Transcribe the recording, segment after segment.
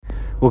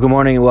Well, good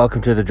morning and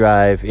welcome to The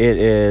Drive. It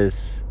is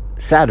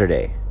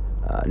Saturday,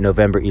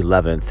 November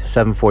 11th,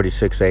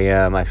 7:46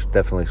 a.m. I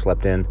definitely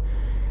slept in.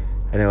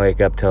 I didn't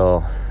wake up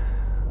till,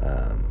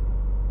 I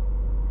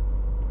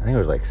think it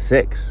was like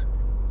 6.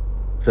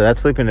 So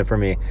that's sleeping in for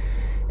me.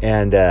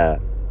 And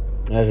it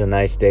was a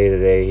nice day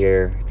today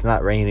here. It's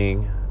not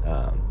raining,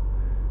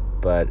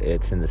 but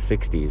it's in the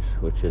 60s,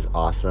 which is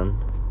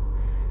awesome.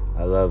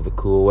 I love the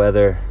cool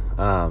weather.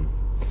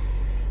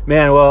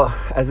 Man, well,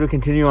 as we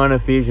continue on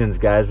Ephesians,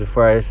 guys,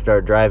 before I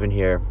start driving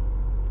here,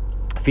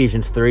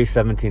 Ephesians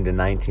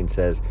 3:17-19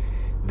 says,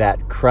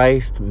 that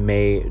Christ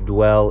may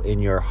dwell in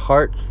your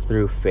hearts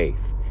through faith,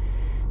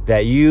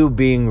 that you,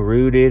 being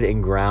rooted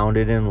and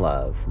grounded in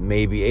love,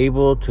 may be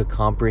able to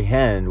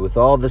comprehend with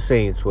all the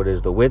saints what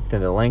is the width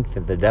and the length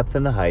and the depth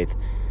and the height,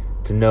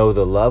 to know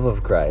the love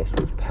of Christ,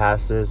 which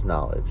passes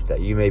knowledge, that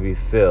you may be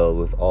filled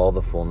with all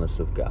the fullness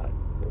of God.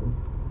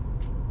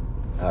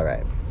 All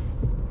right.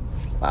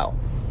 Wow.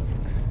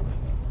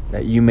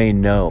 That you may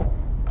know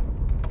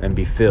and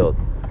be filled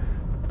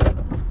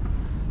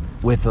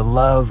with the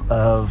love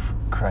of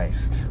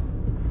Christ.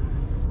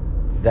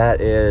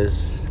 That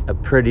is a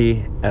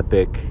pretty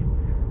epic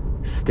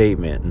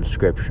statement in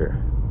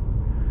Scripture.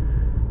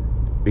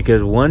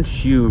 Because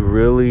once you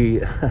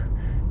really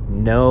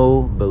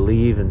know,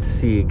 believe, and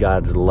see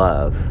God's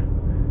love,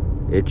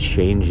 it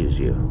changes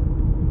you.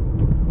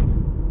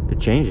 It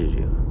changes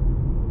you.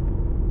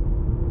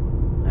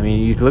 I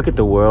mean, you look at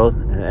the world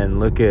and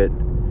look at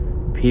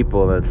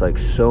people, that's like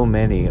so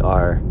many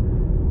are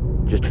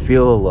just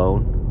feel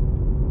alone,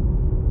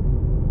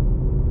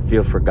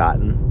 feel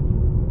forgotten.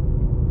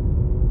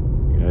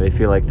 You know, they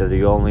feel like they're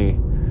the only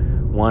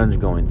ones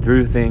going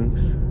through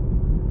things.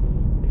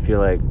 They feel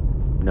like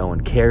no one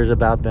cares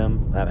about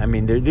them. I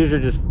mean, these are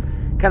just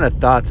kind of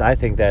thoughts I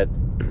think that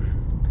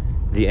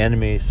the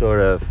enemy sort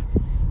of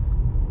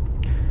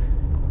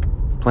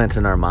plants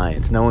in our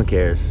minds. No one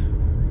cares.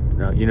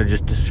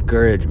 Just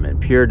discouragement,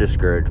 pure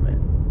discouragement.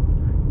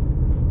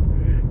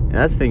 And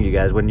that's the thing, you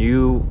guys, when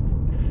you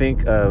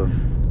think of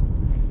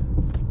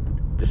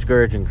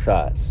discouraging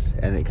thoughts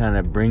and it kind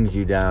of brings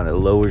you down, it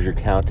lowers your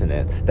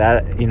countenance,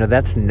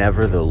 that's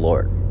never the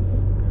Lord.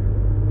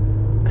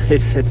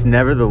 It's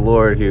never the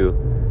Lord who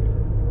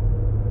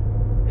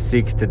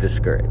seeks to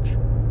discourage.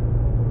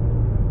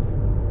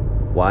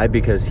 Why?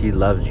 Because He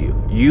loves you.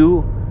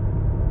 You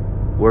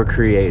were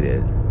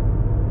created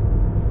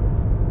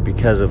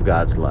because of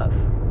God's love.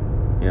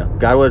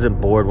 God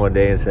wasn't bored one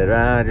day and said,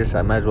 I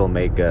might as well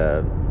make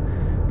the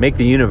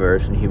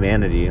universe and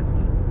humanity.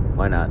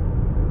 Why not?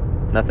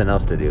 Nothing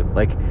else to do.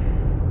 Like,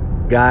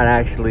 God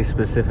actually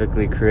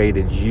specifically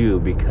created you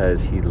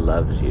because He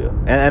loves you.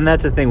 And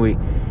that's the thing,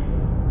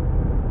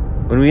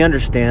 when we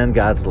understand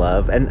God's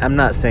love, and I'm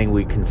not saying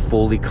we can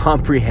fully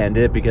comprehend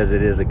it because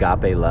it is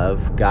agape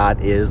love.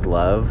 God is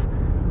love.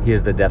 He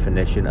is the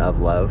definition of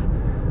love.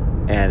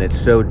 And it's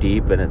so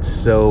deep and it's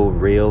so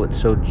real, it's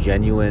so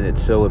genuine,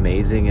 it's so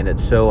amazing, and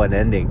it's so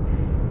unending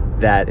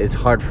that it's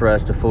hard for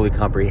us to fully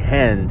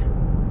comprehend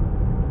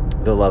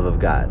the love of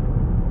God.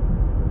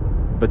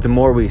 But the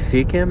more we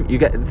seek Him,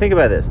 think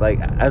about this.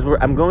 Like,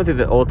 I'm going through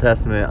the Old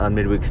Testament on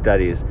midweek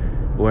studies.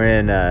 We're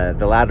in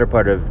the latter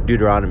part of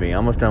Deuteronomy,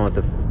 almost done with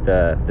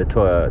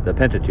the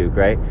Pentateuch,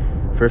 right?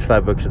 First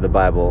 5 books of the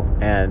Bible.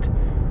 And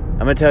I'm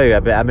gonna tell you,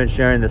 I've been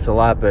sharing this a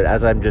lot, but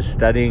as I'm just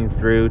studying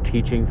through,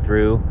 teaching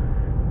through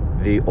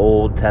the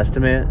Old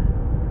Testament,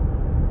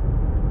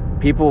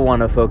 people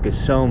want to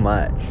focus so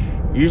much,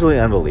 usually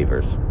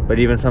unbelievers, but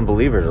even some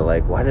believers are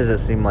like, why does it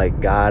seem like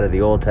God of the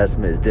Old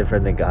Testament is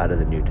different than God of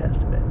the New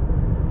Testament?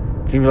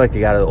 It seems like the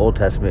God of the Old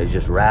Testament is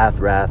just wrath,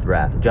 wrath,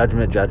 wrath,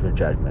 judgment, judgment,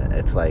 judgment.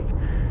 It's like,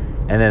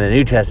 and then the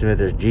New Testament,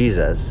 there's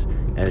Jesus,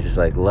 and it's just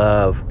like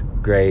love,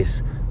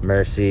 grace,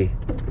 mercy.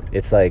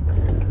 It's like,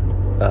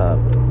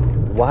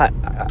 why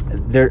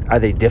are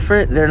they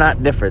different? They're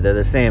not different. They're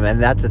the same.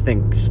 And that's the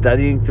thing.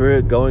 Studying through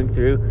it, going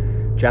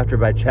through chapter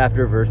by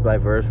chapter, verse by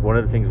verse, one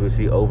of the things we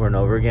see over and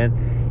over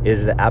again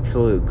is the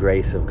absolute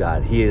grace of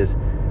God. He is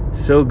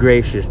so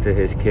gracious to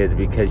His kids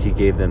because He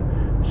gave them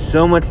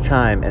so much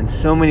time and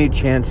so many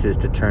chances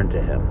to turn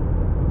to Him.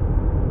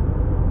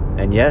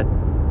 And yet,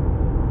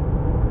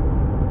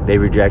 they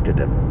rejected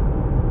Him.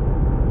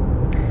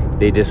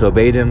 They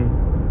disobeyed Him.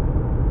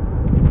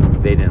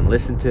 They didn't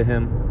listen to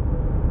Him.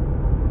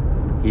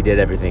 He did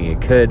everything He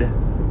could.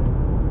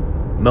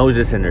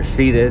 Moses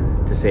interceded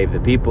to save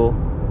the people.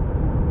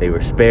 They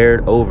were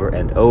spared over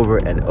and over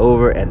and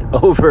over and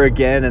over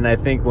again. And I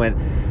think when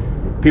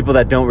people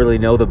that don't really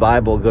know the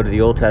Bible go to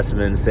the Old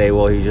Testament and say,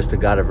 well, He's just a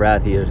God of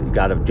wrath, He is a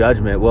God of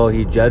judgment. Well,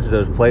 He judged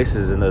those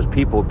places and those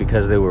people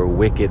because they were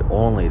wicked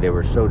only. They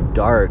were so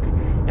dark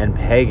and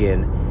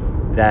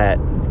pagan that,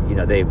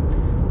 they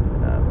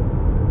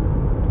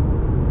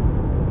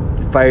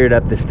fired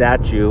up the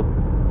statue,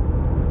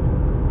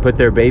 put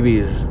their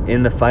babies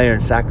in the fire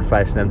and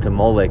sacrificed them to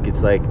Molech.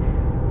 It's like,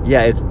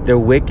 they're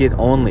wicked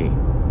only.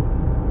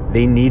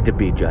 They need to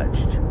be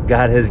judged.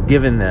 God has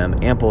given them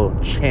ample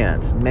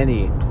chance,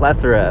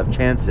 plethora of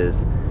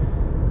chances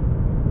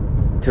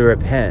to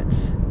repent.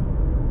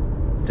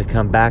 to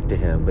come back to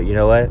him. But you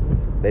know what?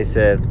 They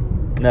said,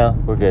 no,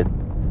 we're good.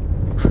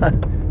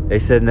 They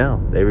said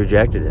no. They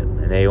rejected him,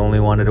 and they only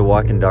wanted to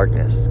walk in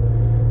darkness.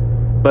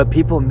 But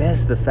people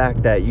miss the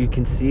fact that you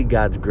can see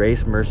God's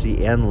grace,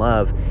 mercy, and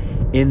love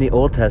in the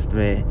Old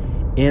Testament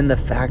in the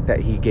fact that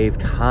he gave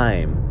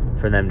time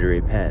for them to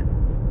repent.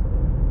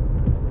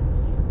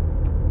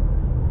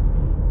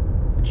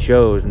 It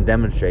shows and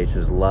demonstrates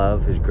his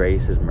love, his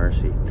grace, his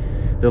mercy.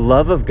 The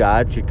love of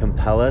God should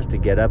compel us to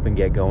get up and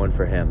get going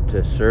for him,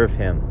 to serve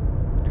him,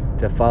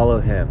 to follow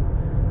him,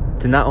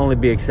 to not only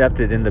be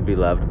accepted in the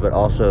beloved, but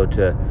also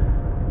to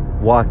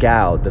walk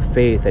out the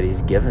faith that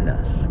he's given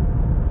us.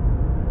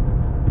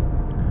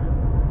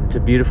 It's a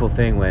beautiful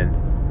thing when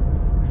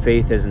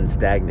faith isn't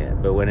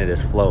stagnant, but when it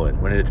is flowing,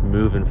 when it's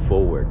moving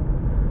forward.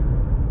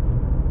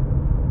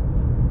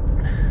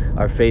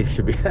 Our faith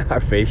should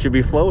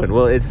be flowing.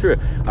 Well, it's true.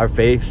 Our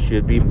faith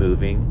should be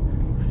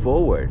moving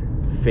forward.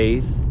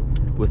 Faith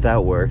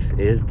without works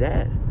is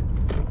dead.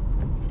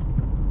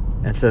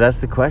 And so that's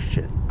the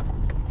question.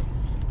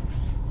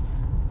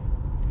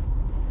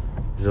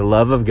 Is the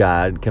love of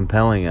God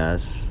compelling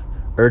us,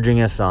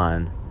 urging us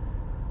on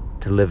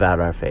to live out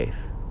our faith?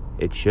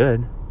 It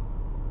should.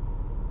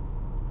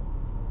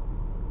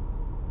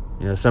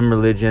 You know, some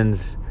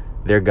religions,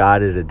 their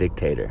God is a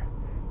dictator,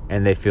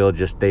 and they feel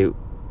they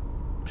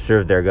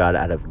serve their God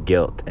out of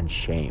guilt and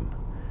shame.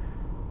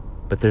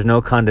 But there's no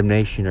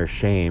condemnation or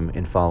shame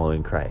in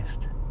following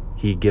Christ.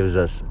 He gives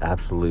us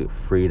absolute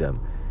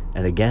freedom.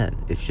 And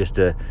again, it's just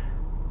a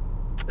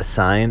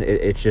sign,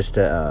 it's just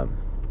a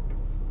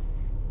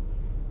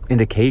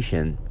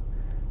indication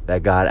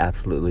that God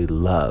absolutely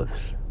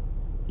loves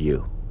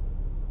you.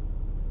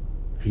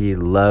 He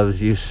loves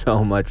you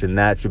so much, and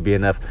that should be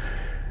enough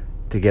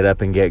to get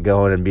up and get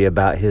going and be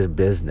about his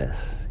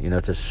business,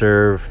 to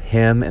serve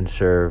him and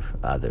serve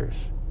others.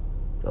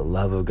 The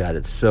love of God,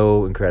 it's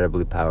so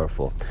incredibly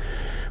powerful.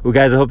 Well,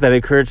 guys, I hope that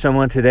encouraged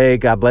someone today.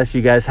 God bless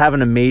you guys. Have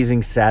an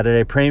amazing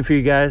Saturday. Praying for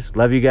you guys.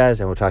 Love you guys,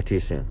 and we'll talk to you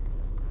soon.